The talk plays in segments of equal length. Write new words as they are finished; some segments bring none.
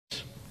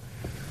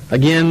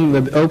Again,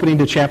 the opening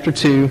to chapter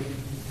 2,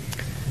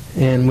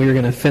 and we're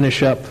going to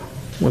finish up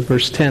with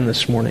verse 10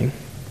 this morning.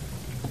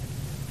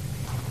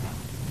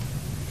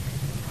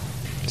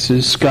 This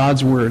is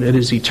God's Word. It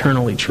is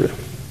eternally true.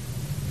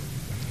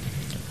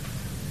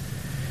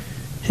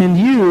 And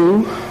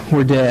you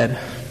were dead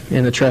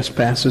in the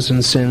trespasses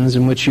and sins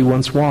in which you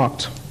once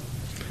walked,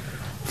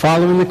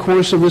 following the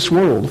course of this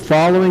world,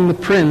 following the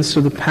prince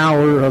of the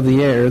power of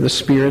the air, the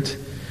spirit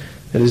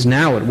that is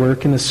now at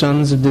work in the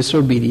sons of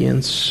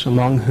disobedience,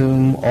 among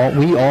whom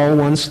we all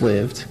once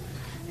lived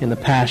in the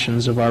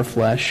passions of our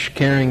flesh,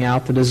 carrying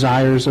out the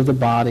desires of the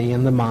body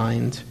and the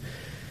mind,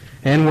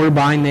 and were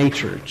by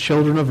nature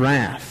children of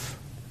wrath,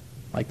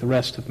 like the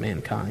rest of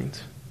mankind.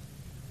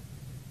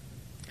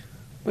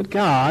 But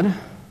God,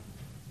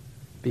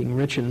 being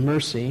rich in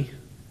mercy,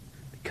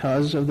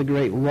 because of the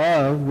great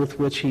love with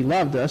which He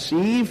loved us,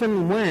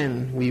 even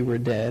when we were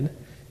dead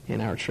in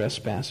our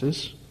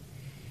trespasses,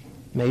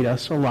 made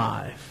us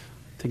alive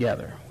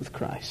together with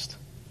Christ.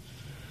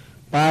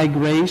 By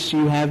grace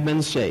you have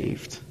been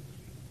saved,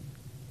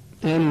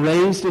 and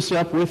raised us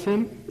up with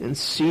Him, and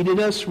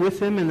seated us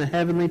with Him in the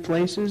heavenly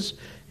places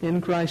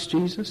in Christ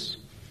Jesus,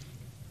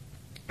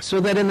 so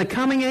that in the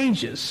coming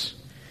ages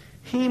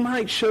He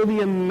might show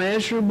the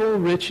immeasurable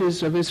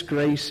riches of His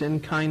grace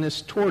and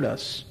kindness toward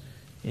us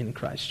in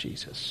Christ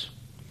Jesus.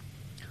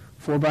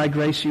 For by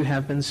grace you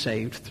have been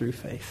saved through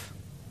faith.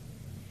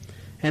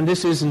 And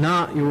this is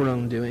not your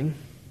own doing.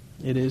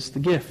 It is the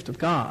gift of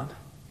God,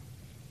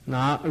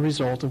 not a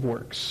result of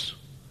works,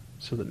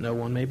 so that no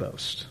one may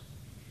boast.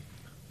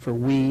 For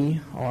we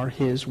are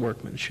His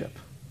workmanship,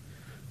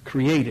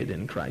 created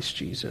in Christ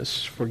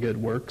Jesus for good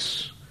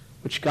works,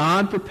 which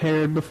God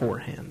prepared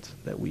beforehand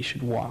that we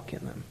should walk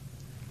in them.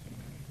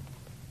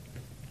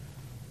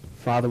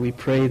 Father, we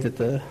pray that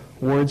the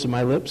words of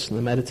my lips and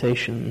the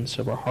meditations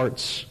of our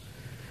hearts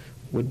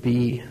would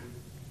be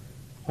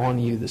on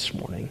you this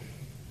morning,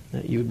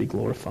 that you would be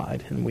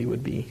glorified and we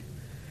would be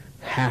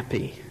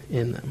happy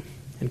in them.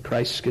 In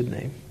Christ's good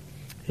name,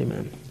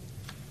 amen.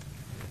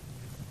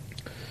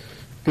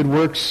 Good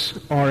works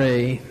are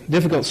a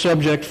difficult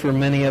subject for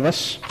many of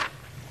us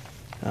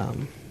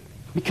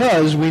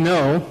because we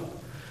know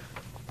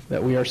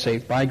that we are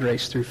saved by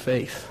grace through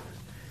faith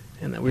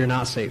and that we are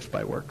not saved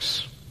by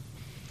works.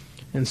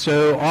 And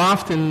so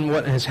often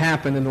what has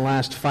happened in the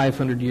last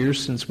 500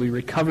 years since we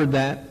recovered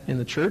that in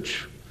the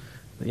church,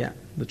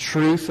 the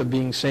truth of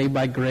being saved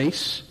by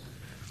grace,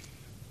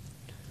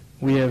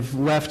 we have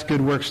left good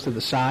works to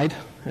the side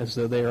as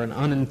though they are an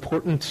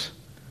unimportant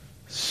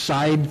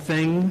side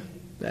thing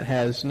that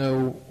has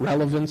no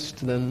relevance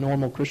to the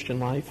normal Christian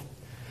life.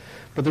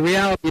 But the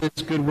reality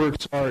is good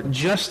works are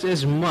just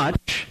as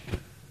much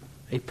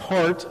a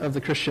part of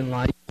the Christian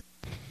life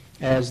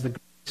as the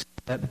grace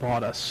that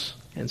bought us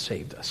and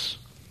saved us.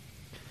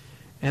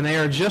 And they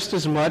are just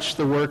as much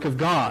the work of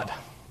God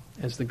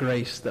as the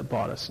grace that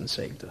bought us and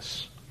saved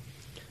us.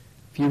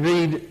 If you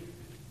read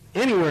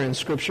anywhere in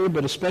Scripture,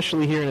 but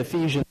especially here in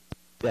Ephesians,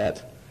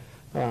 that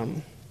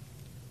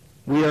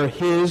we are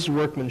His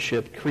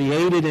workmanship,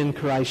 created in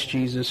Christ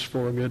Jesus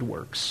for good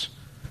works,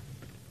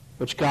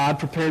 which God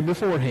prepared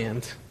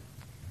beforehand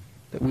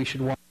that we should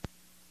walk.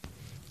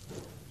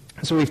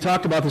 So we've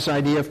talked about this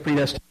idea of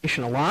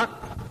predestination a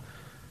lot.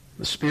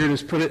 The Spirit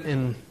has put it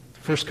in the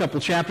first couple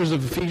chapters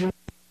of Ephesians.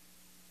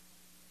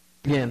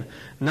 Again,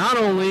 not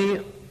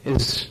only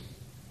is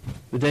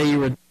the day you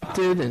were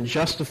adopted and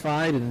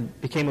justified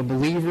and became a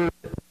believer,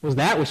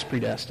 was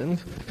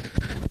predestined.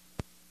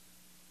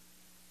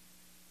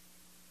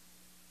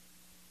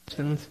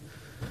 And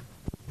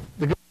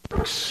the good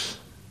works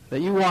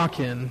that you walk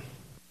in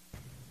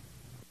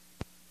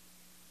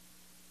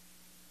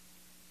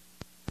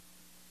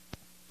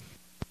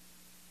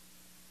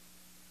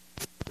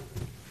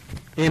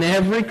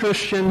every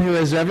Christian who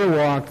has ever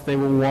walked, they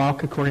will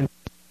walk according to.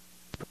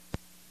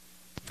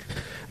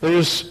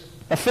 There's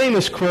a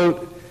famous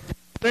quote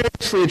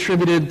variously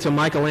attributed to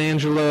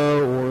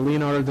Michelangelo or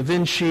Leonardo da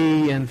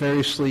Vinci and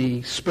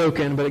variously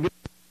spoken, but it goes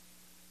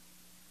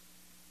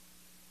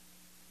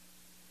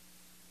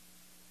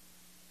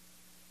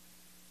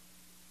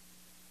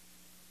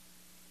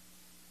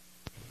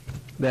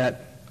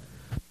that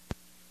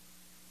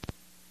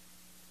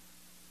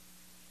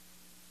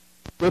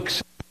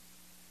looks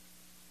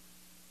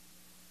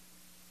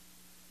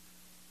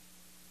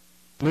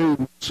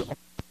moves.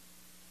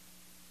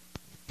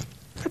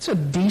 That's a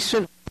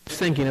decent way of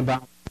thinking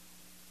about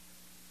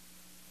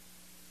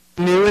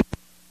new,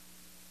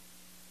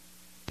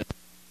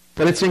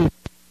 but it's in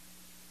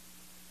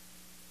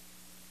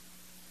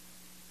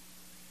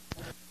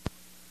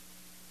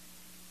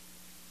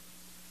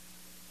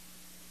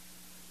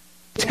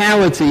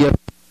totality of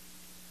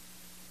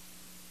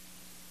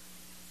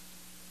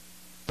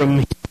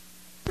from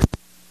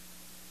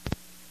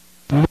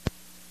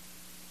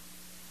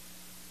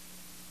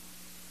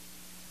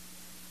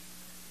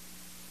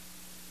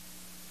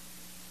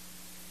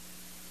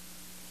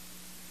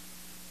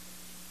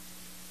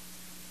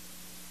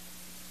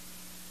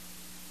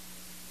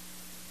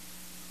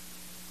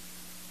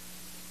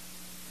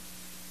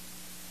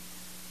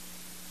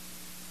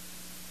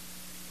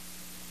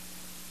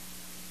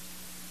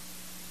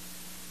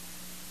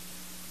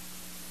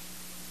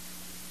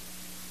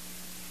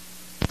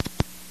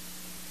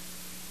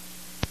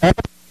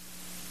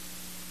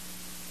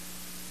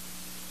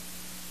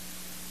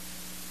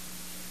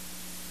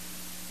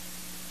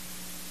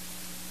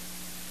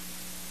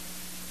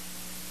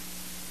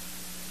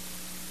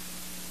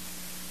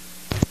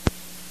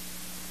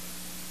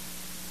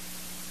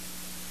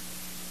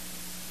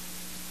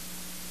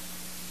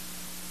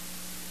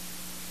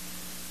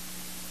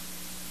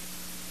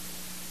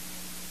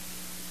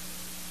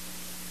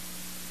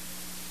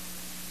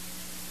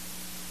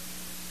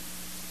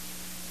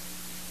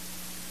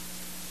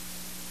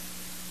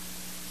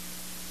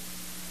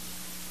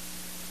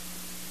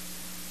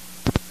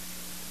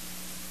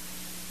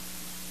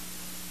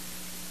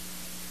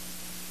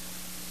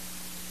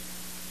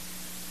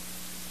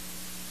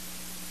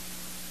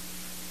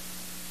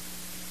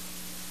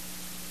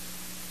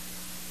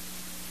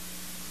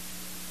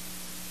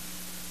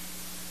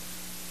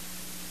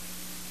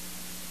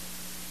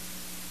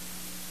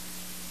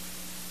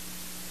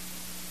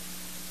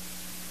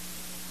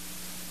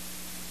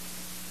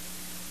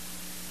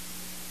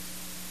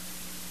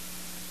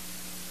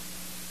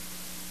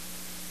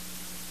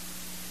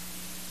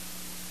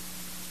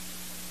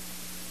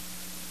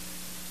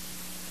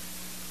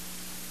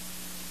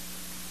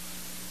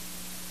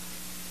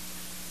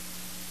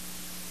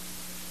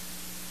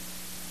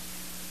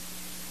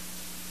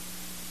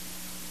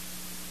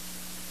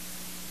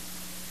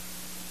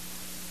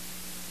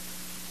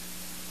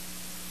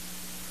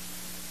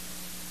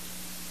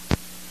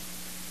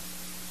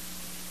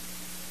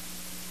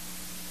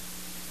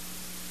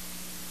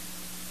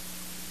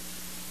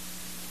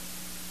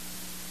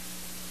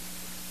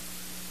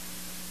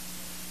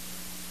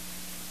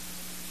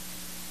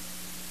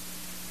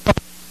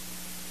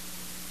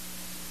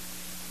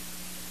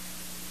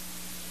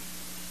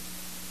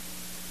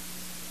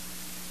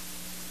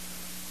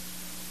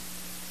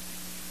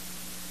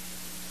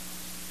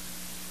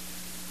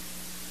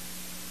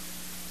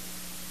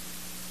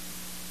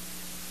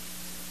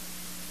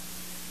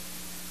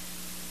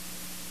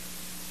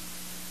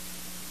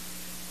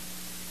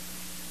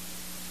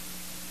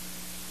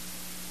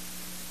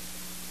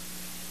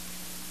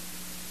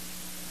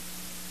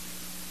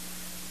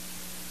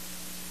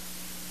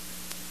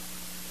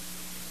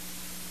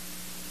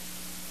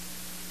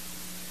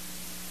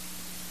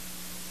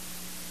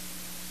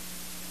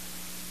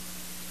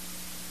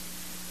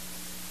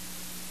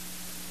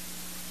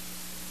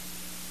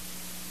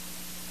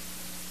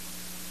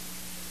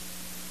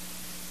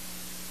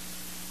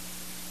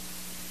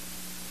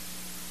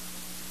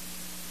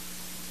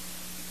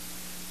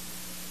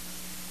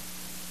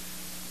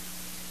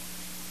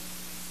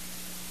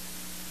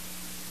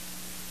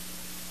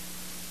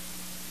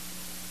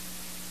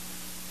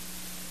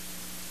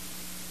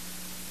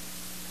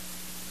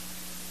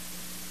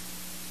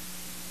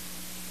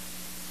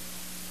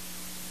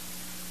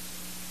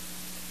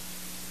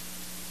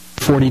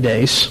 40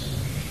 days.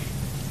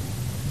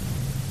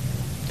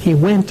 He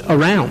went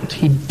around.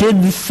 He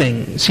did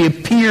things. He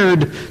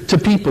appeared to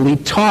people. He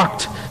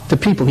talked to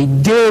people. He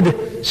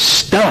did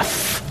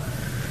stuff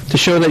to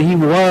show that he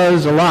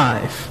was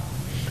alive.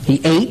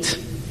 He ate.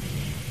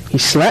 He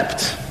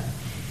slept.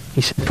 He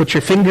said, put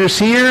your fingers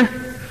here.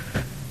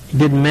 He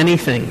did many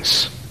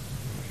things.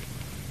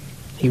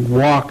 He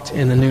walked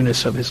in the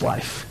newness of his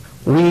life.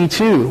 We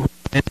too.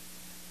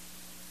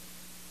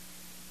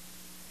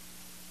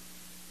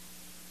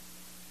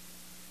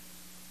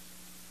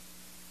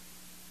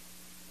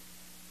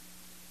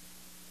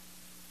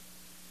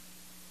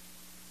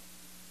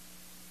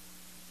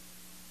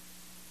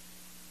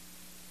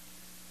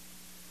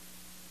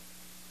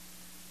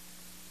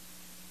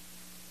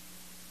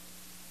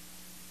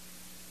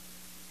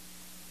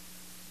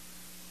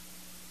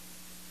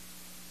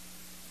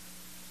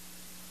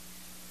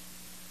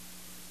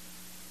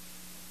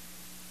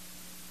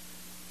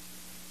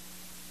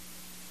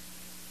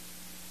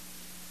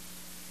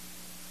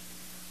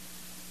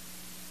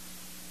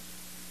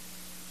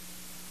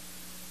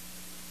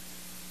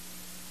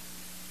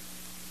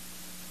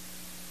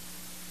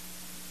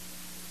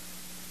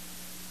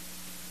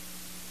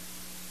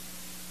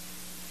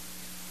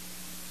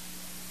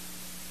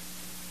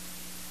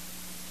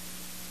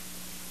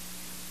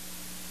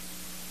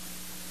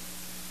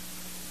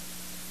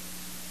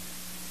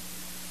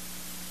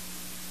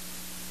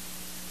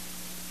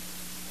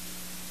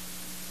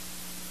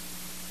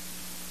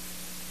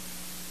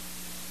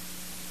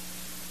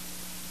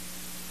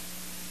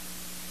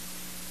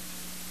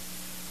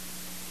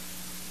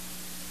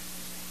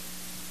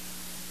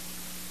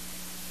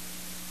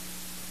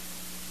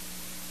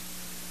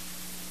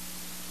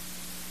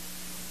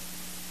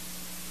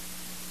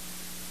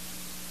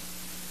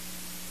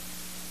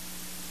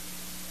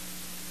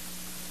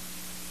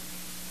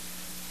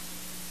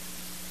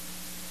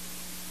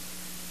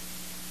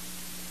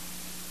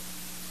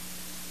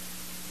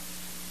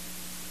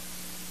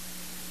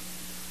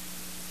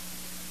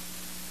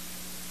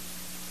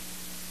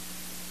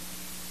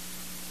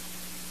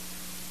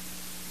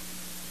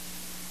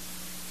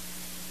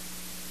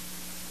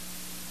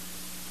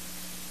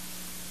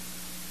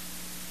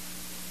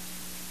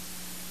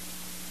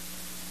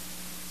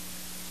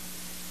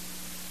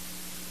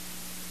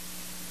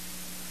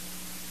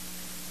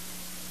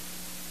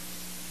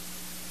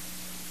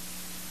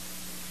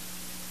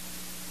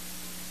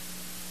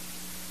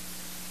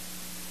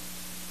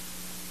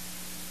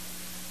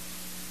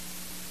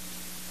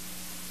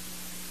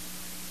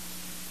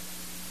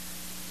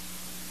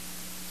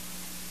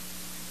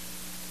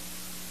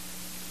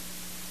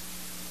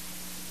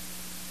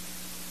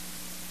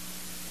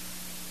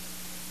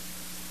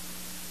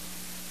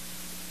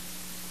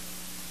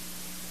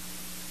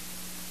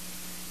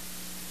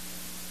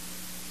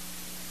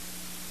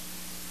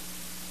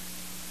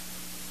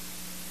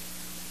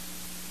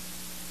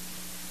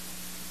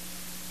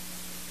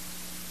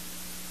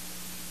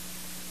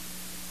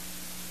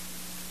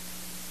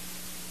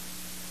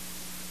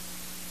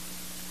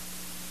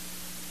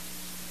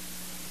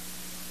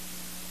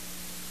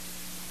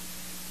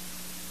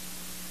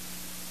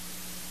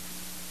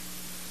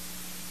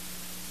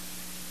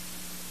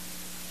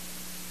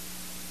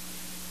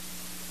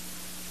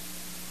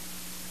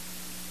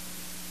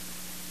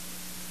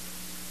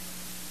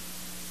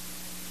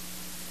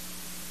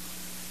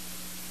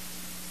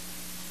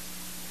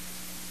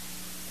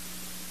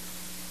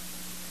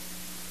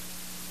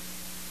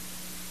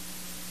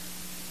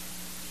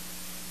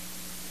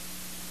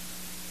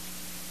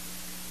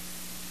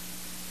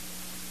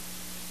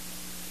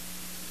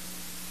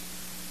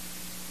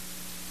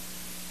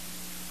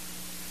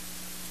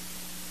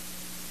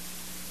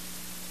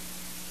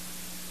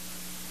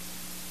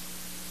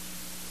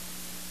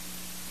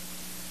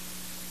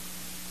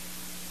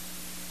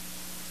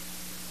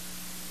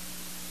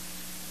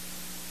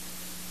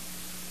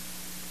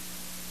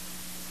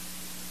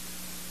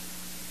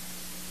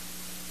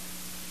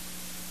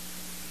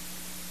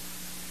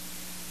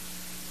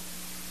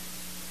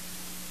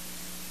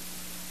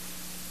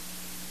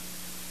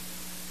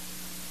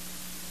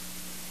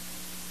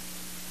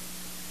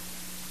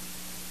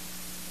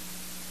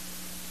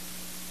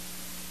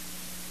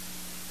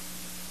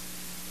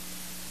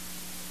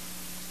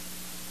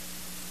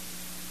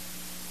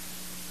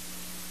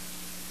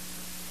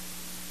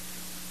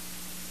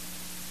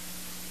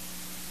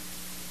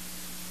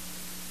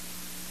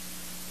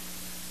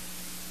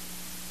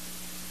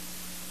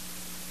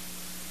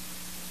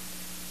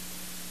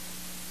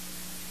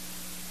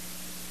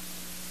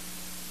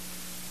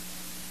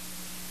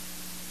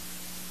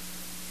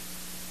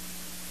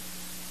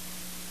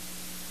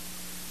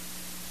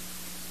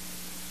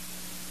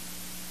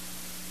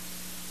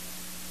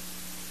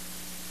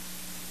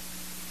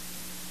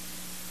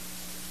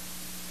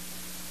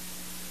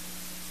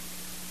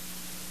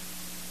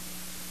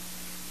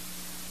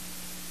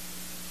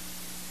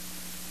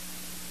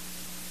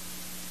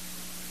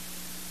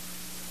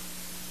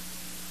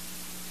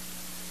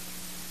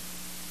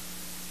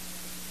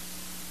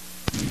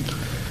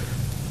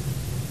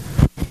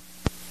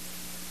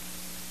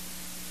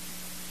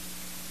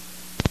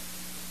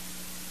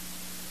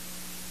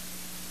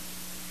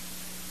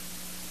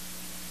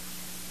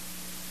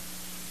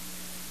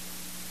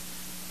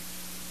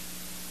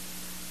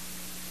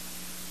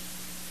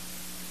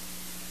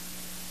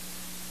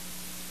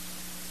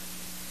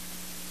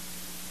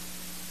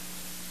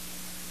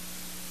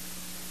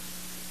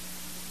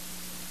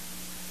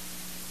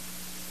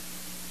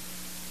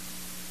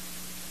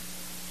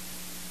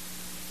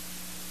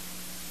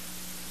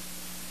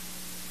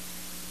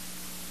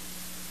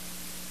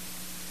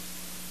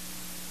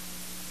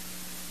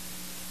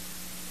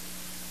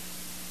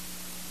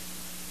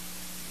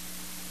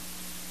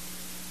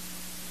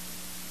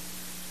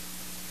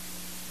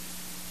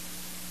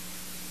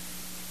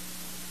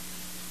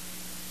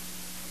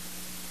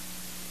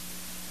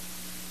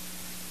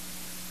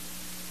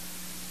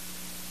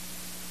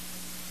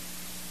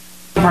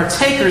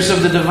 partakers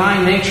of the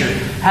divine nature,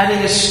 having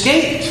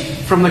escaped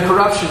from the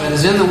corruption that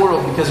is in the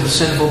world because of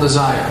sinful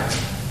desire.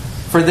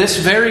 For this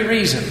very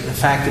reason, the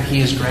fact that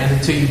He has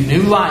granted to you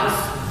new life,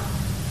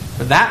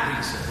 for that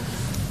reason,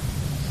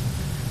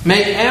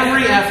 make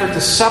every effort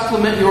to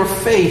supplement your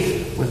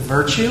faith with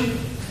virtue,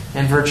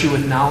 and virtue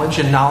with knowledge,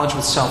 and knowledge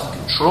with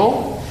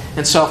self-control,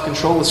 and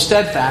self-control with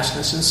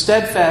steadfastness, and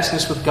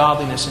steadfastness with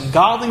godliness, and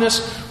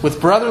godliness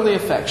with brotherly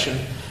affection,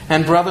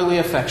 and brotherly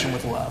affection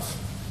with love.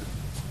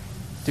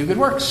 Do good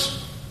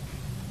works.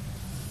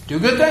 Do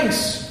good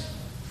things.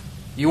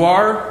 You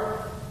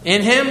are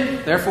in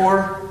Him,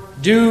 therefore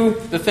do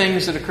the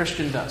things that a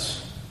Christian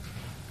does.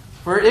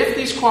 For if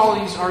these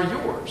qualities are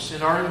yours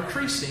and are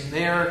increasing,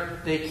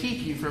 they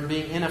keep you from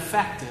being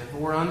ineffective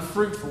or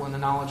unfruitful in the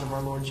knowledge of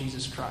our Lord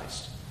Jesus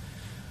Christ.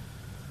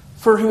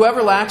 For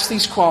whoever lacks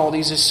these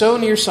qualities is so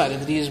nearsighted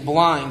that he is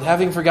blind,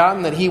 having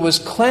forgotten that he was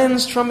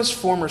cleansed from his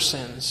former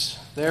sins.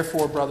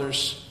 Therefore,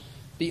 brothers,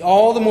 be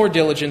all the more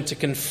diligent to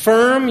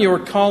confirm your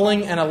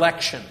calling and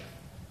election.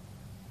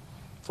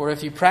 For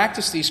if you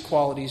practice these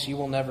qualities, you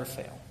will never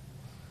fail.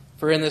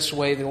 For in this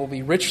way there will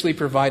be richly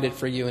provided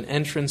for you an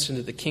entrance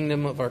into the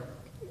kingdom of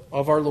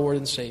our Lord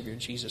and Savior,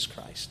 Jesus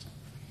Christ.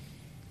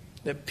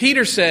 That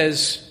Peter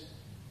says,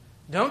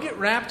 don't get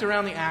wrapped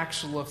around the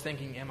axle of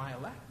thinking, am I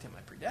elect? Am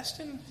I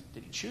predestined?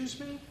 Did He choose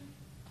me?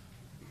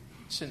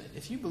 Listen,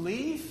 if you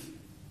believe,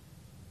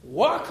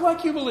 walk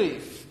like you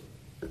believe.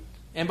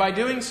 And by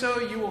doing so,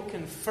 you will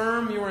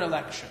confirm your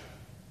election.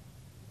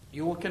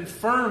 You will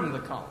confirm the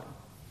calling.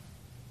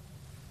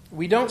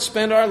 We don't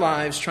spend our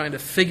lives trying to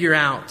figure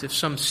out if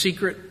some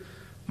secret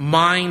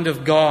mind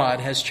of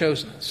God has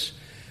chosen us.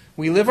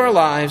 We live our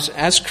lives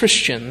as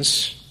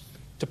Christians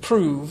to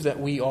prove that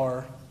we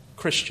are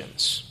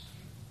Christians.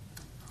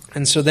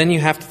 And so then you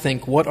have to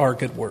think, what are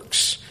good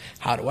works?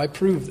 How do I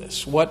prove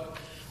this? What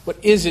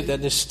is it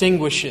that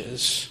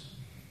distinguishes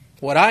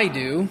what I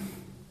do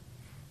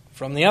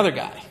from the other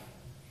guy,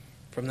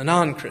 from the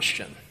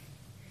non-Christian?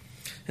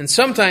 And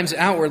sometimes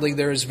outwardly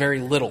there is very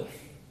little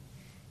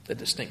that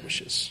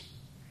distinguishes.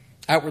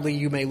 Outwardly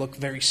you may look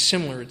very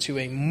similar to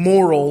a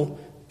moral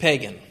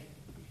pagan,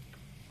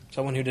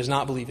 someone who does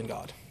not believe in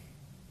God.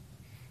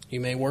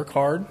 You may work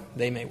hard,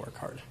 they may work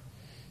hard.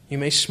 You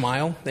may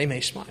smile, they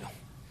may smile.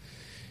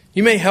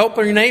 You may help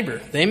your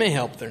neighbor, they may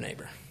help their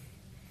neighbor.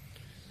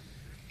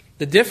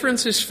 The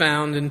difference is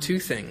found in two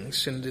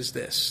things, and it is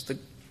this.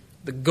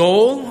 The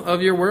goal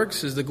of your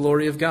works is the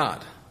glory of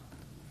God.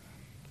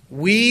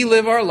 We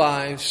live our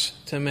lives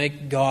to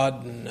make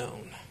God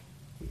known.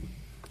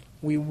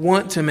 We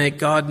want to make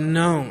God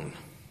known.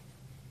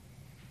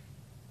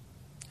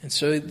 And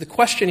so the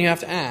question you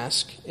have to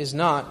ask is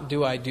not,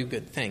 do I do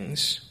good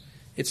things?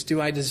 It's, do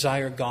I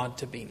desire God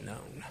to be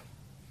known?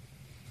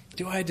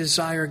 Do I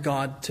desire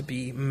God to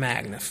be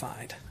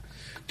magnified?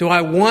 Do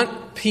I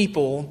want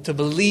people to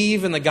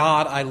believe in the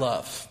God I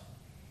love?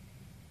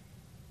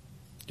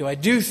 Do I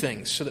do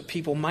things so that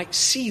people might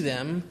see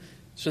them,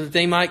 so that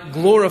they might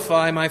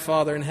glorify my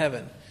Father in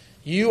heaven?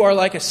 You are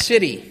like a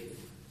city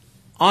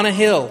on a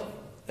hill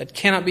that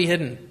cannot be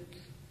hidden.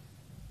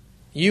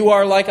 You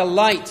are like a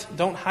light.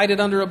 Don't hide it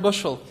under a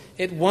bushel.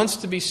 It wants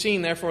to be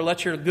seen. Therefore,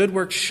 let your good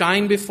works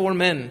shine before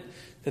men,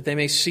 that they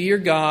may see your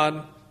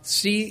God,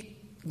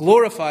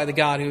 glorify the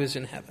God who is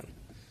in heaven.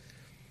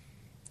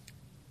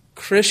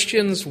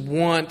 Christians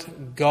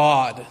want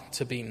God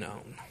to be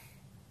known.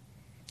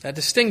 That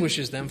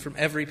distinguishes them from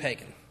every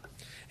pagan.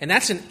 And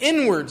that's an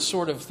inward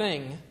sort of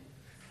thing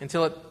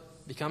until it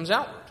becomes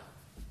outward.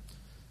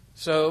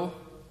 So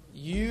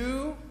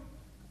you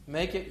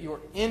make it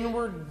your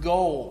inward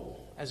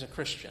goal as a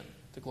Christian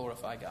to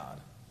glorify God.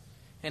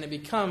 And it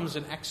becomes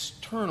an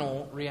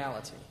external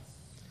reality.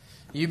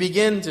 You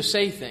begin to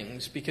say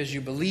things because you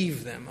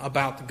believe them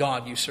about the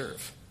God you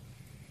serve.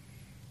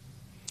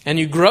 And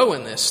you grow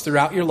in this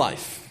throughout your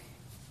life.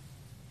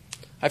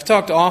 I've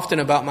talked often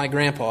about my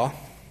grandpa,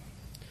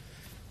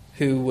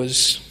 who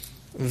was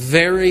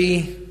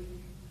very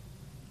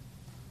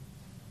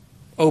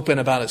open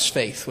about his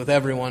faith with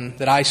everyone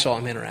that I saw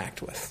him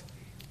interact with.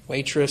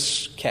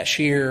 Waitress,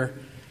 cashier,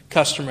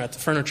 customer at the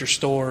furniture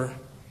store.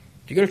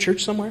 Do you go to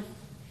church somewhere?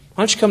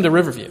 Why don't you come to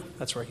Riverview?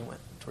 That's where he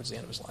went towards the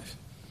end of his life.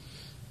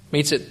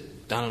 Meets at, I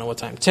don't know what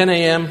time, 10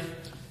 a.m.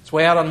 It's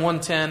way out on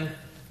 110.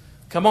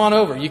 Come on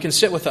over. You can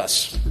sit with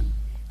us.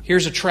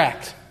 Here's a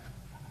tract.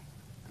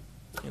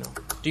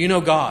 Do you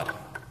know God?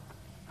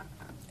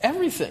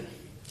 Everything.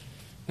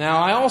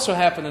 Now, I also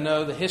happen to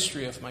know the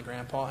history of my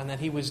grandpa, and that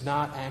he was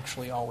not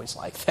actually always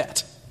like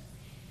that.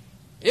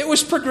 It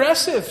was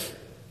progressive.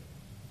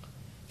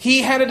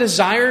 He had a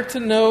desire to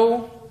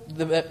know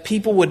that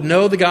people would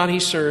know the God he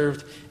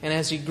served, and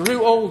as he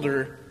grew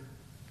older,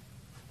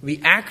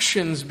 the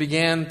actions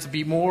began to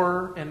be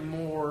more and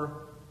more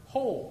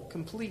whole,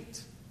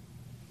 complete.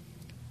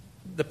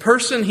 The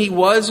person he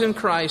was in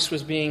Christ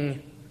was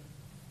being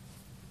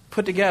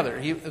put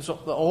together. The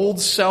old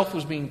self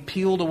was being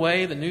peeled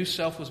away. The new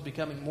self was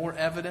becoming more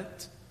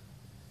evident.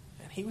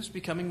 And he was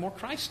becoming more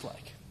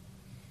Christ-like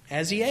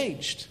as he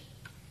aged.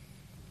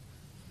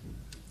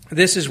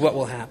 This is what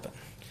will happen.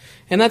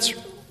 And that's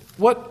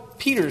what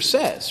Peter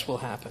says will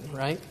happen,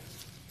 right?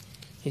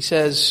 He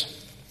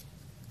says,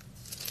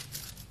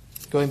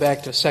 going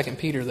back to 2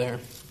 Peter there,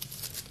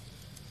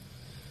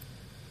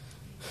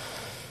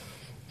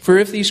 for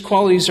if these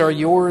qualities are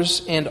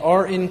yours and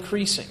are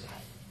increasing.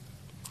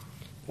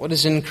 What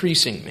does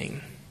increasing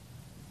mean?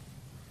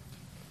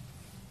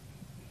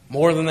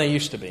 More than they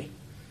used to be.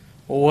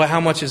 Well, how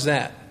much is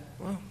that?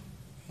 Well,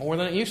 more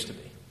than it used to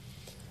be.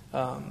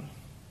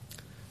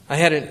 I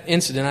had an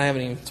incident, I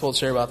haven't even told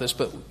Sarah about this,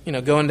 but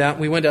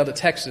we went down to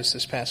Texas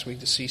this past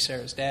week to see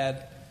Sarah's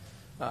dad.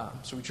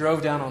 So we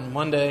drove down on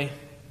Monday,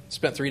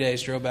 spent 3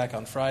 days, drove back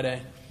on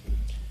Friday.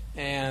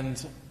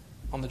 And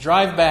on the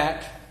drive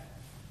back,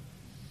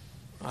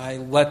 I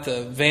let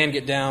the van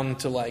get down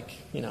to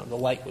the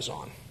light was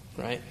on,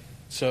 right?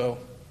 So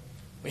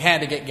we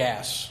had to get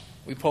gas.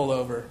 We pulled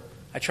over.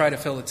 I tried to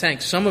fill the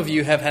tank. Some of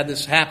you have had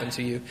this happen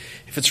to you.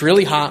 If it's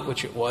really hot,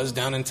 which it was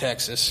down in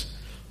Texas,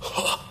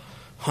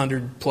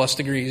 100 plus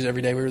degrees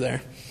every day we were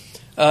there,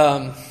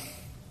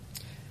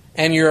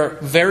 and you're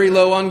very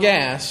low on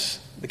gas,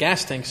 the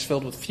gas tank's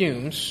filled with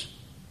fumes,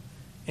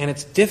 and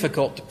it's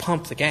difficult to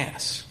pump the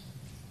gas,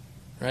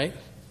 right?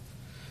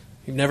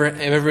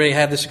 Everybody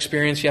had this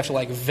experience? You have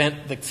to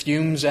vent the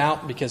fumes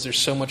out because there's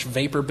so much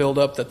vapor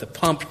buildup that the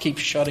pump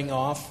keeps shutting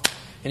off,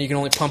 and you can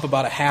only pump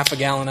about a half a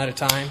gallon at a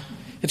time.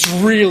 It's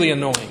really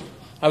annoying.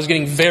 I was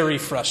getting very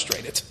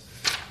frustrated.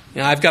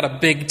 I've got a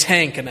big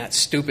tank in that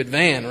stupid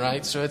van,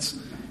 right? So it's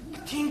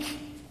tink,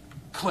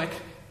 click,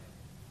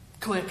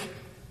 click,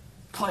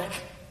 click.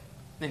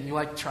 Then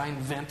you try and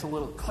vent a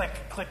little click,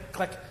 click,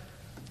 click.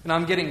 And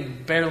I'm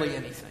getting barely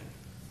anything.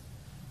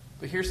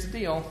 But here's the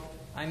deal.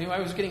 I knew I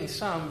was getting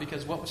some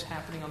because what was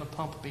happening on the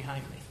pump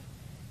behind me?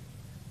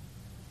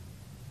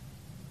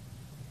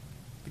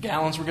 The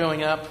gallons were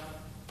going up.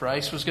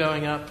 Price was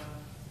going up.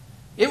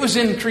 It was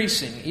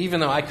increasing, even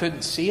though I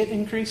couldn't see it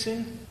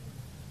increasing.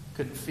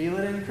 Couldn't feel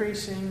it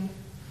increasing.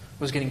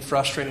 Was getting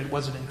frustrated. It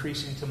wasn't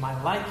increasing to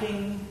my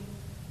liking.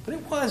 But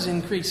it was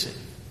increasing.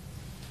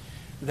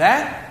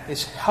 That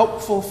is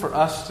helpful for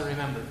us to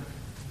remember.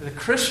 The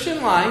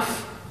Christian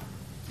life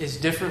is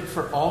different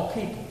for all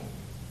people.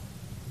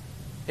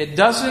 It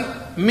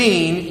doesn't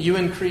mean you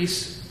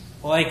increase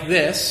like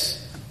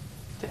this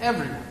to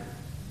everyone.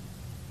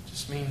 It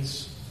just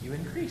means you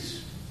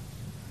increase.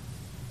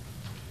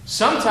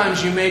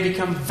 Sometimes you may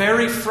become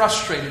very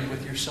frustrated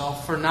with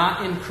yourself for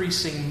not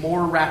increasing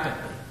more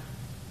rapidly.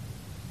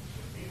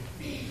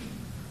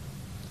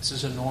 This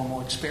is a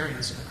normal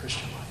experience in the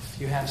Christian life.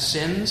 You have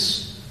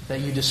sins that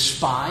you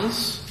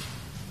despise,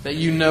 that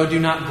you know do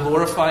not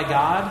glorify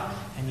God,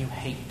 and you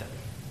hate them.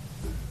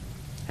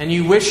 And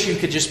you wish you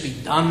could just be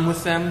done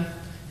with them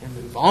and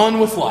move on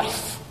with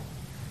life.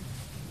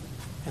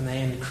 And they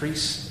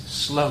increase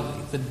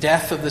slowly. The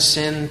death of the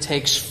sin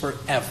takes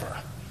forever.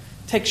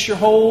 It takes your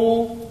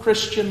whole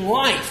Christian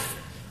life.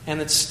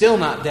 And it's still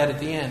not dead at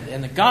the end.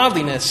 And the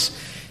godliness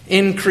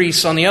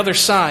increase on the other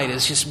side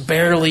is just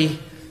barely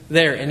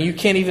there. And you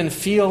can't even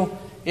feel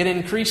it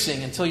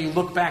increasing until you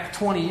look back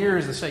 20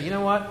 years and say, you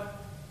know what?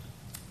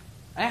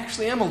 I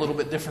actually am a little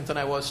bit different than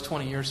I was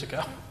 20 years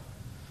ago.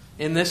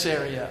 In this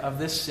area of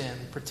this sin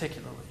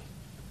particularly.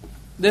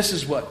 This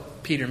is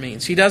what Peter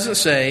means. He doesn't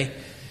say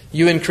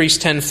you increase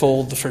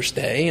tenfold the first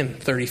day and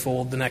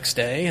 30-fold the next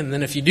day, and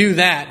then if you do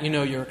that, you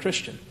know you're a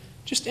Christian.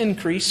 Just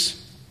increase.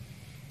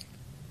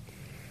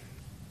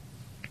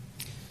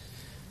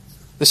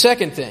 The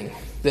second thing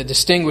that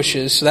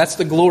distinguishes, so that's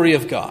the glory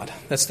of God.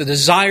 That's the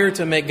desire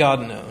to make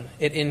God known.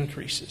 It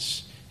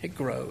increases. It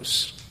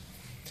grows.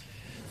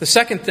 The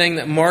second thing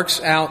that marks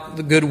out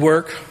the good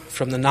work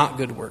from the not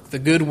good work, the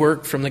good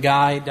work from the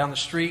guy down the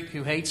street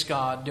who hates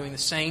God doing the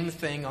same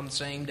thing on the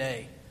same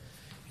day,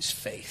 is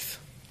faith.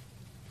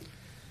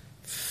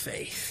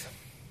 Faith.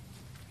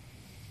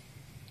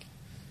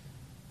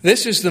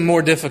 This is the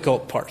more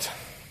difficult part.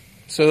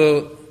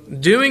 So,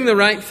 doing the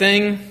right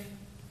thing,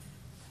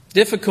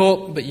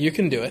 difficult, but you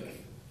can do it.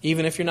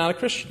 Even if you're not a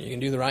Christian, you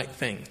can do the right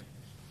thing.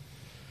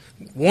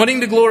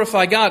 Wanting to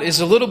glorify God is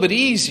a little bit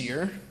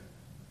easier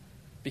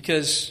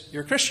because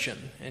you're a Christian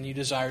and you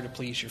desire to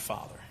please your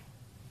Father.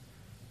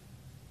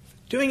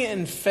 Doing it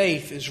in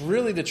faith is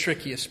really the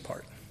trickiest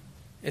part.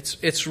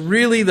 It's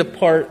really the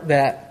part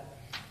that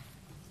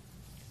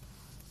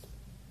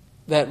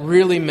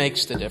really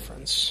makes the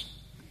difference.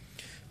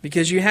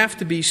 Because you have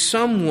to be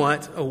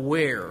somewhat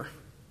aware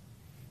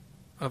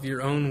of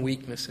your own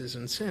weaknesses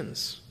and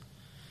sins.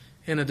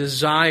 And a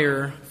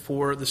desire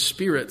for the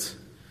Spirit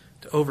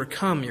to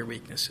overcome your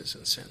weaknesses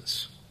and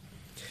sins.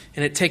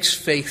 And it takes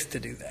faith to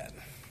do that.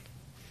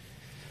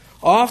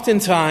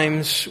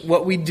 Oftentimes,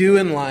 what we do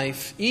in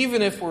life,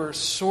 even if we're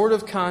sort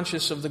of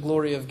conscious of the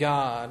glory of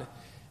God,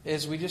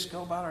 is we just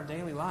go about our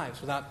daily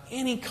lives without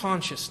any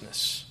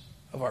consciousness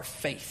of our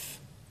faith.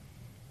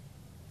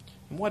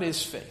 And what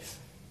is faith?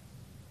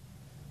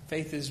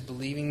 Faith is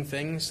believing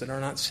things that are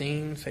not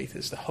seen. Faith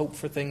is the hope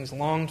for things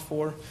longed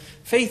for.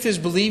 Faith is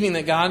believing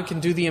that God can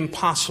do the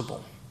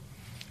impossible.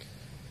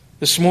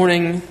 This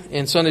morning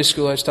in Sunday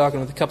school, I was talking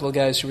with a couple of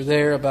guys who were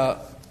there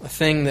about a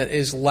thing that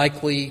is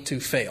likely to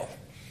fail.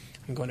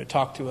 I'm going to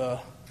talk to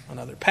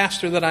another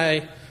pastor that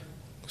I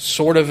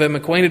sort of am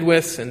acquainted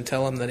with and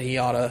tell him that he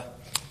ought to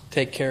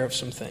take care of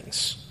some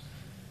things.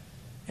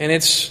 And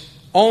it's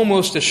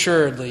almost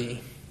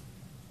assuredly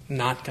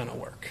not going to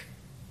work.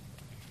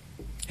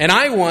 And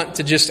I want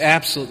to just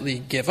absolutely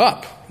give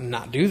up and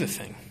not do the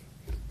thing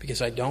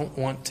because I don't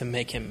want to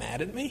make him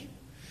mad at me.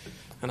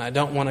 And I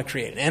don't want to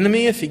create an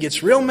enemy if he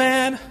gets real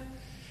mad.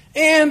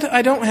 And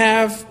I don't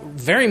have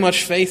very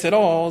much faith at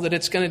all that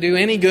it's going to do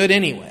any good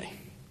anyway.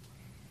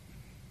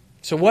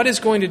 So what is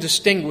going to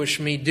distinguish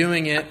me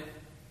doing it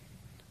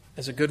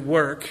as a good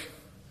work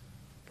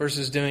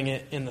versus doing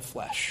it in the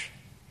flesh?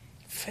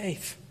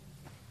 Faith.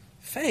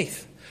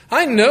 Faith.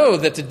 I know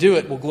that to do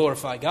it will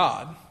glorify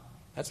God.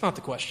 That's not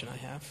the question I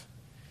have.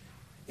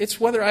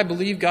 It's whether I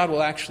believe God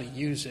will actually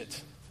use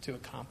it to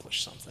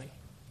accomplish something.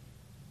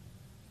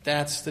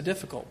 That's the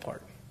difficult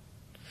part.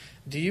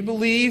 Do you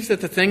believe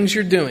that the things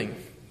you're doing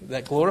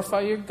that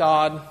glorify your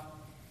God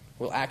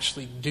will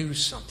actually do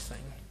something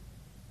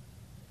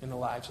in the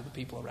lives of the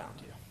people around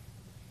you?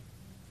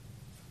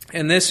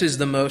 And this is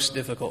the most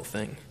difficult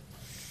thing.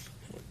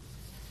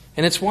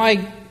 And it's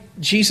why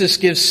Jesus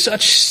gives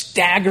such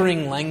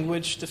staggering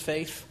language to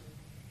faith.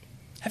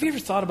 Have you ever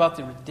thought about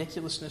the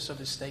ridiculousness of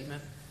his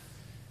statement?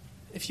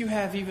 If you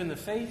have even the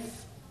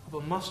faith of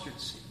a mustard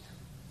seed,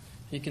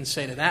 you can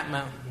say to that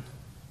mountain,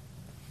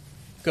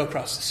 go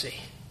across the sea,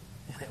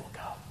 and it will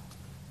go.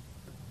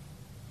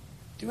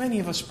 Do any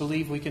of us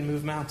believe we can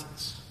move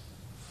mountains?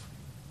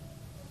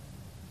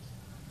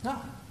 No,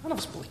 none of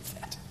us believe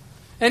that.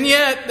 And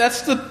yet,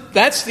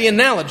 that's the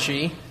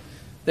analogy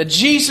that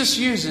Jesus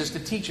uses to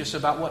teach us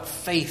about what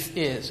faith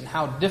is and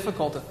how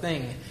difficult a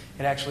thing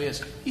it actually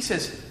is. He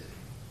says,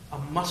 a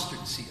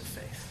mustard seed of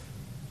faith.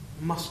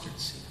 Mustard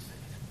seed of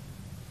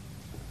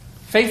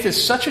faith. Faith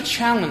is such a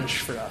challenge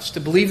for us to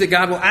believe that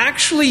God will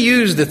actually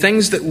use the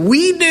things that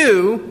we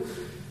do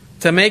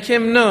to make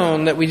Him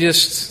known, that we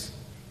just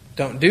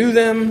don't do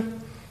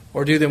them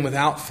or do them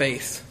without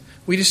faith.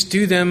 We just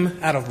do them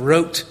out of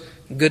rote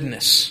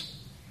goodness.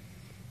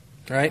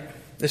 Right?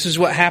 This is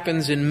what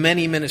happens in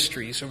many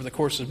ministries over the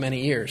course of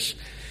many years.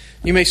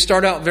 You may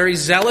start out very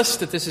zealous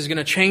that this is going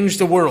to change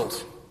the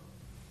world.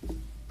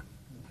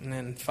 And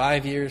then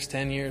 5 years,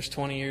 10 years,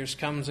 20 years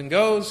comes and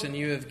goes, and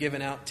you have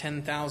given out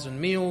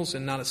 10,000 meals,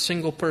 and not a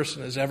single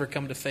person has ever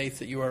come to faith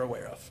that you are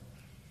aware of.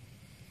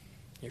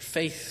 Your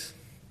faith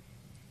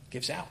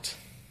gives out.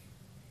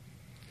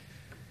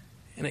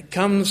 And it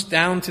comes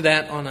down to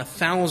that on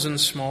 1,000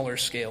 smaller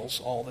scales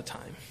all the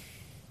time.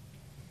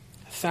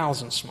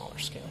 1,000 smaller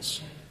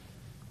scales.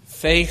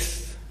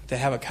 Faith to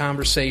have a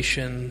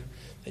conversation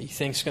that you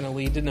think is going to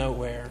lead to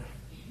nowhere.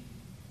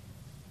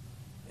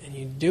 And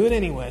you do it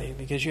anyway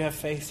because you have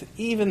faith that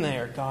even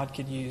there God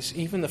could use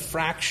even the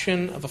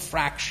fraction of a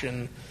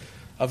fraction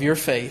of your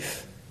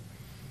faith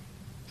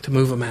to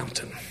move a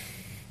mountain.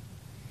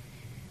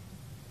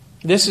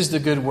 This is the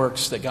good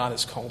works that God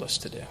has called us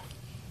to do.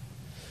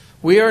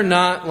 We are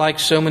not like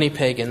so many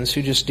pagans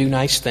who just do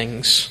nice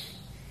things.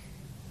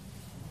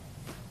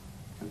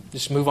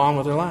 Just move on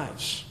with their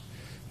lives.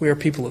 We are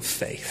people of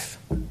faith.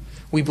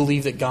 We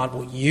believe that God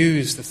will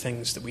use the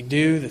things that we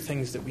do, the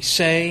things that we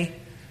say,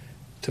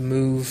 to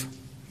move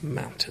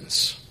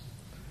mountains.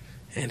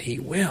 And He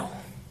will.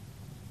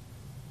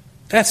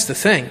 That's the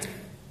thing.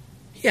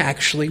 He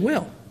actually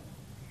will.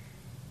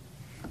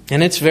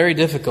 And it's very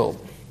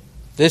difficult.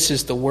 This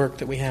is the work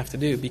that we have to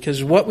do.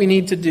 Because what we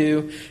need to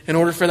do in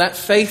order for that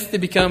faith to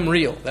become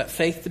real, that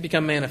faith to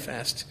become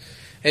manifest,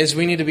 is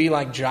we need to be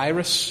like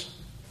Jairus.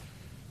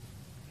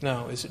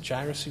 No, is it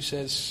Jairus who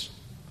says,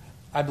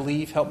 I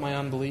believe, help my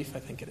unbelief? I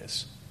think it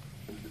is.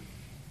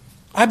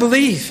 I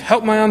believe,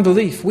 help my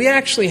unbelief. We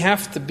actually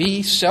have to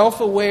be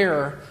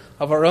self-aware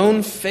of our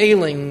own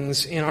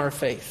failings in our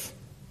faith.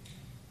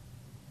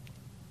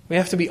 We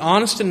have to be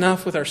honest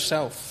enough with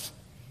ourselves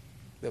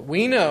that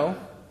we know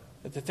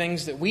that the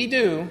things that we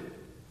do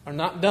are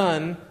not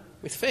done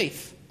with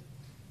faith.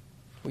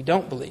 We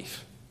don't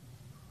believe.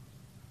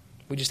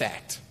 We just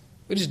act.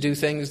 We just do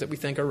things that we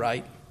think are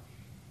right.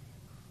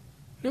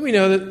 And we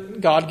know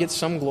that God gets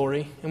some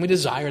glory, and we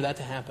desire that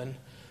to happen.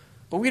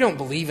 But we don't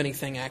believe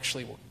anything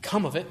actually will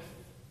come of it.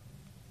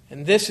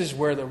 And this is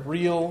where the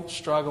real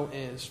struggle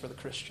is for the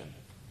Christian.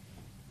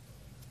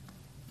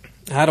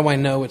 How do I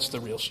know it's the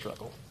real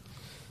struggle?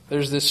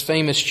 There's this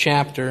famous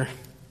chapter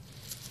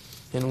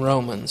in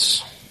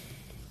Romans.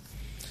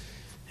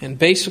 And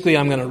basically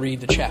I'm going to read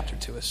the chapter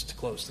to us to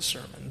close the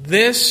sermon.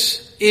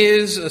 This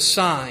is a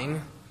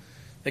sign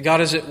that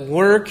God is at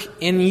work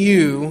in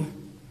you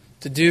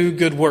to do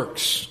good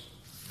works.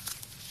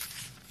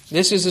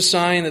 This is a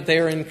sign that they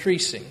are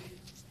increasing.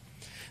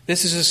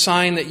 This is a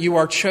sign that you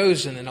are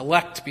chosen and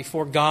elect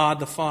before God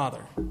the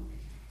Father.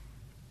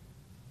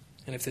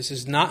 And if this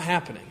is not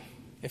happening,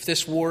 if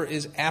this war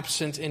is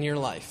absent in your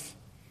life,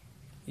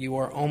 you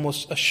are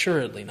almost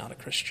assuredly not a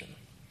Christian.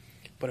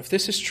 But if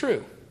this is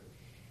true,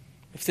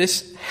 if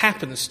this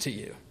happens to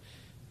you,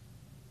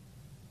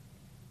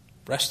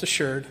 rest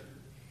assured,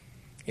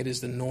 it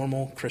is the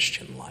normal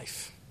Christian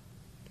life.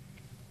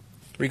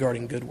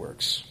 regarding good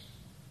works.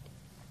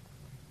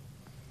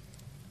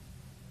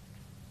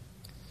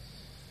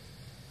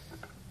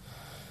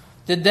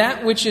 Did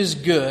that which is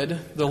good,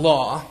 the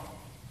law,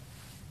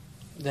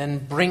 then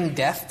bring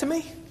death to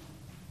me?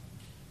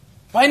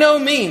 By no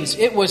means.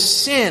 It was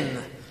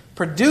sin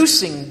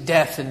producing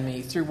death in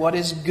me through what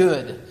is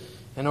good,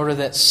 in order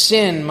that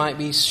sin might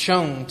be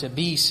shown to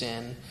be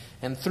sin,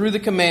 and through the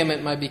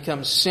commandment might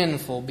become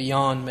sinful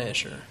beyond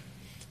measure.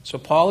 So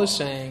Paul is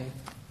saying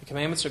the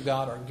commandments of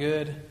God are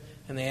good,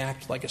 and they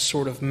act like a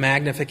sort of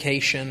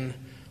magnification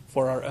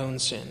for our own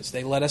sins.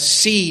 They let us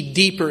see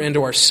deeper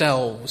into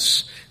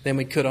ourselves than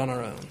we could on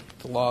our own.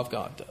 The law of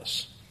God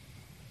does.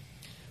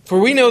 For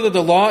we know that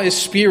the law is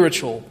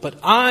spiritual, but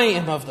I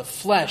am of the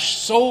flesh,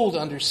 sold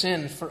under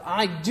sin, for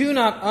I do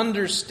not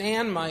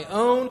understand my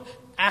own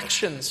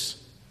actions.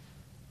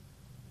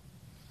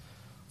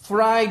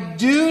 For I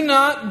do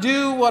not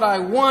do what I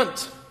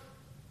want,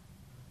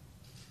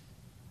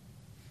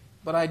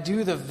 but I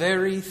do the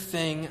very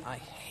thing I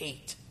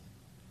hate.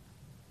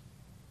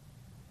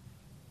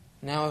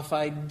 Now, if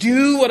I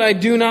do what I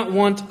do not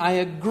want, I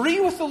agree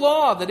with the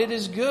law that it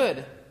is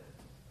good.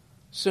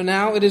 So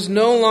now it is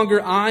no longer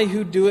I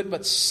who do it,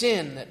 but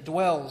sin that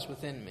dwells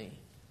within me.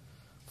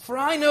 For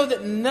I know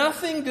that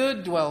nothing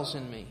good dwells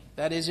in me,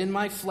 that is, in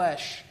my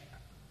flesh.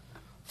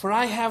 For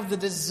I have the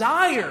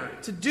desire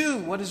to do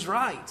what is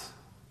right,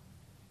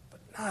 but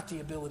not the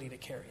ability to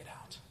carry it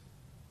out.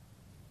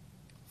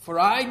 For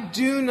I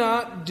do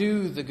not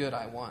do the good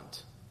I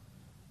want,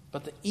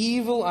 but the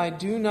evil I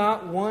do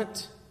not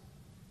want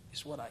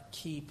is what I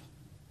keep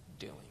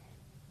doing.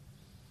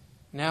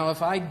 Now,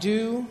 if I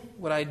do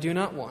what I do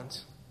not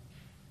want,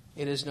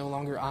 it is no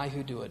longer I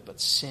who do it, but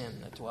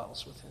sin that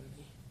dwells within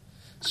me.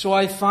 So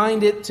I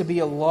find it to be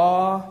a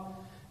law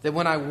that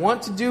when I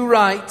want to do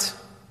right,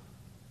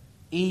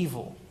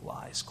 evil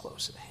lies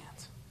close at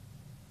hand.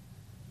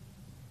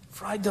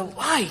 For I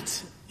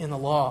delight in the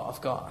law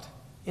of God,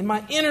 in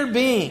my inner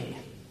being.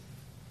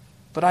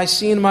 But I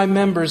see in my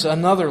members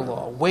another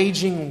law,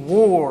 waging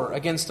war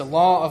against the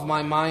law of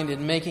my mind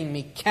and making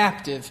me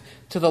captive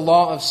to the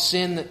law of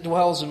sin that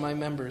dwells in my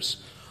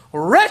members.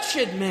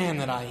 Wretched man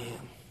that I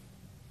am!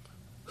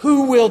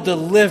 Who will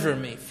deliver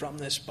me from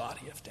this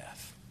body of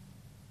death?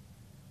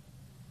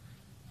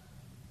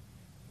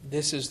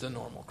 This is the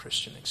normal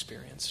Christian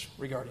experience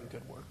regarding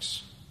good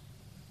works.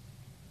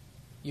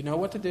 You know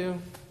what to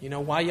do. You know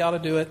why you ought to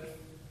do it.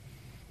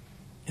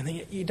 And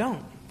then you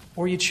don't.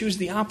 Or you choose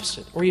the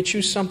opposite. Or you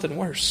choose something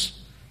worse.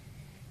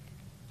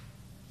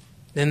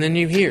 And then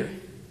you hear,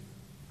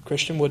 a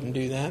Christian wouldn't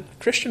do that.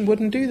 A Christian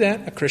wouldn't do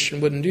that. A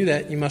Christian wouldn't do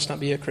that. You must not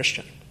be a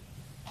Christian.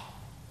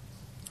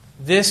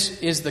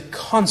 This is the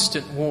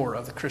constant war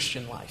of the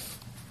Christian life.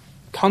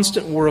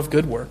 Constant war of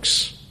good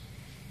works.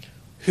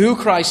 Who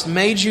Christ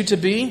made you to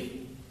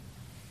be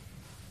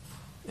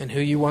and who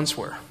you once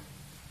were.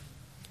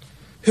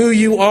 Who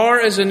you are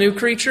as a new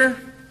creature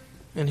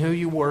and who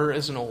you were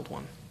as an old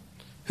one.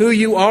 Who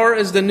you are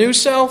as the new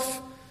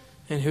self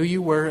and who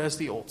you were as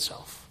the old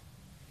self.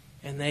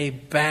 And they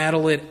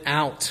battle it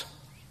out.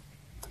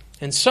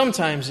 And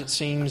sometimes it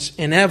seems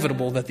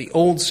inevitable that the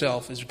old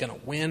self is going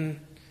to win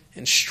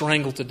and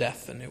strangle to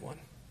death the new one.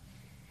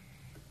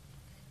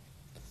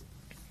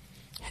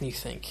 And you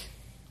think,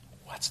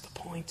 what's the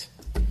point?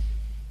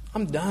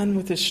 I'm done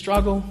with this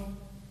struggle.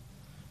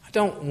 I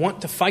don't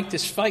want to fight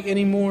this fight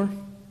anymore.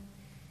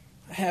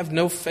 I have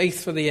no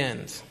faith for the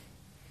end.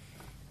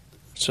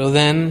 So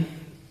then,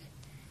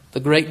 the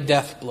great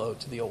death blow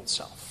to the old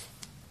self.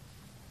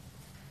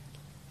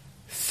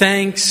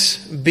 Thanks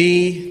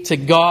be to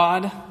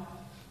God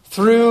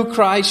through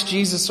Christ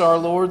Jesus our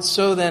Lord.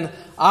 So then,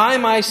 I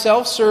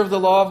myself serve the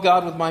law of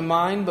God with my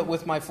mind, but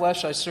with my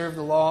flesh I serve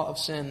the law of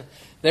sin.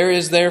 There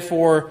is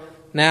therefore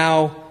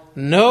now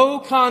no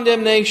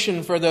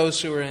condemnation for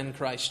those who are in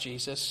Christ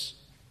Jesus.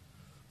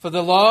 For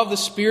the law of the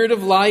Spirit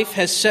of life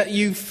has set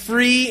you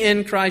free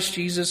in Christ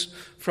Jesus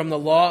from the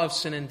law of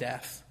sin and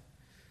death.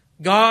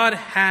 God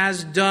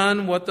has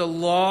done what the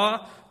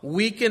law,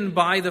 weakened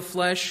by the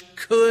flesh,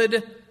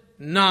 could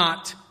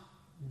not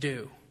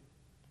do.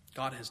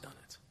 God has done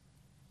it.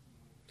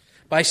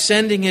 By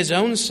sending His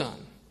own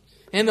Son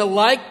in the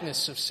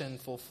likeness of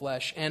sinful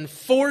flesh, and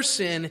for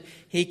sin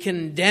He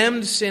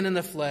condemned sin in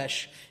the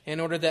flesh, in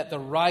order that the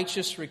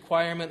righteous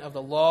requirement of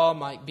the law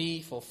might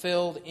be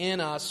fulfilled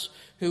in us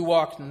who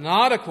walk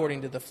not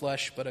according to the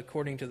flesh, but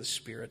according to the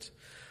Spirit.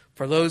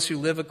 For those who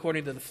live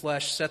according to the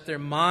flesh set their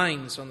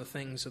minds on the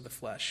things of the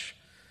flesh.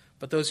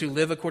 But those who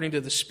live according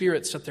to the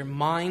Spirit set their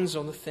minds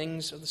on the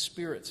things of the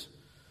Spirit.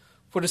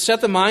 For to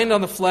set the mind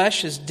on the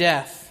flesh is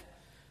death,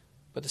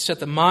 but to set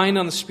the mind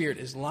on the Spirit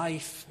is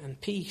life and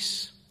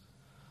peace.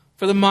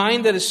 For the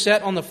mind that is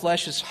set on the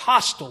flesh is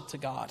hostile to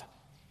God,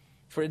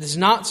 for it does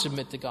not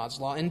submit to God's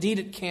law. Indeed,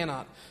 it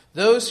cannot.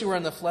 Those who are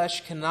in the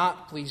flesh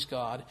cannot please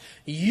God.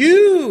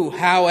 You,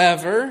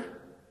 however,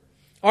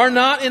 are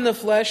not in the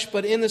flesh,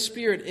 but in the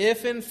Spirit,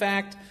 if in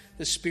fact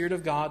the Spirit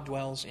of God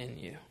dwells in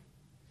you.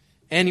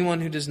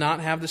 Anyone who does not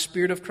have the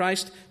Spirit of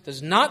Christ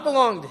does not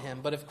belong to Him.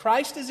 But if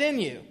Christ is in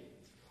you,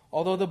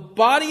 Although the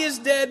body is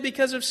dead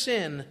because of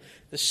sin,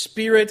 the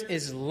Spirit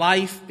is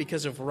life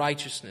because of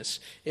righteousness.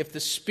 If the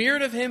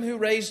Spirit of Him who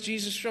raised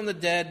Jesus from the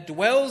dead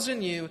dwells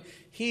in you,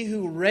 He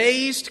who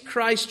raised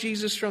Christ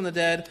Jesus from the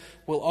dead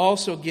will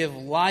also give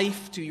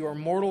life to your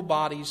mortal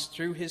bodies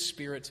through His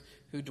Spirit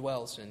who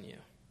dwells in you.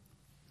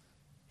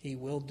 He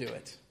will do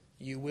it.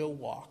 You will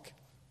walk.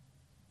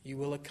 You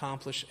will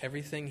accomplish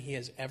everything He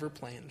has ever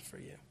planned for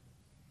you.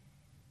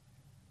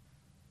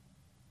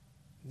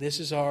 This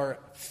is our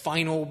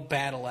final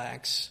battle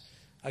axe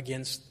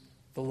against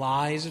the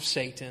lies of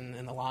Satan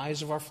and the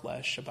lies of our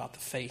flesh about the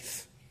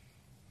faith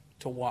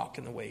to walk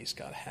in the ways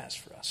God has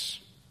for us.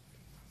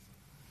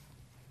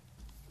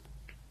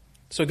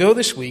 So go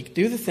this week,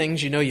 do the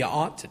things you know you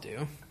ought to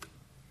do.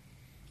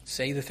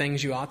 Say the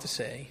things you ought to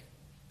say.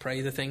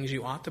 Pray the things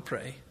you ought to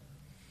pray.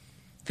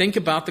 Think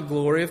about the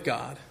glory of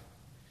God.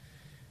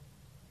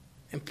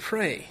 And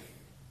pray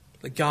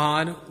that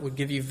God would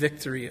give you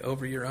victory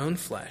over your own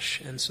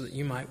flesh, and so that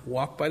you might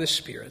walk by the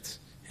Spirit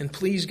and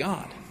please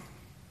God.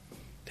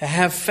 To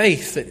have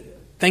faith that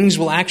things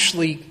will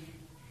actually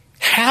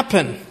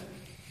happen.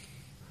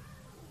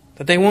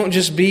 That they won't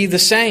just be the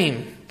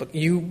same, but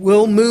you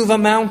will move a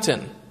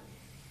mountain.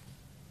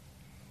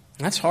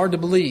 That's hard to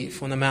believe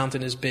when the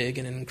mountain is big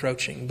and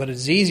encroaching, but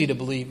it's easy to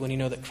believe when you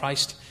know that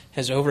Christ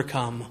has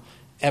overcome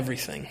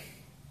everything,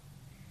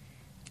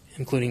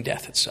 including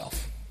death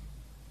itself.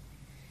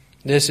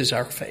 This is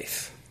our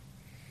faith.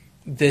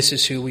 This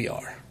is who we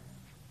are.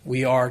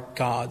 We are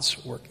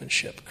God's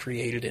workmanship,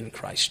 created in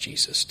Christ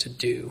Jesus to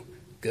do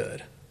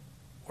good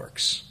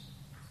works.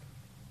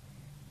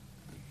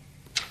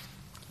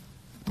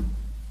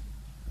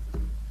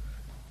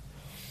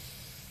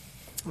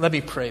 Let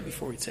me pray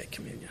before we take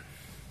communion.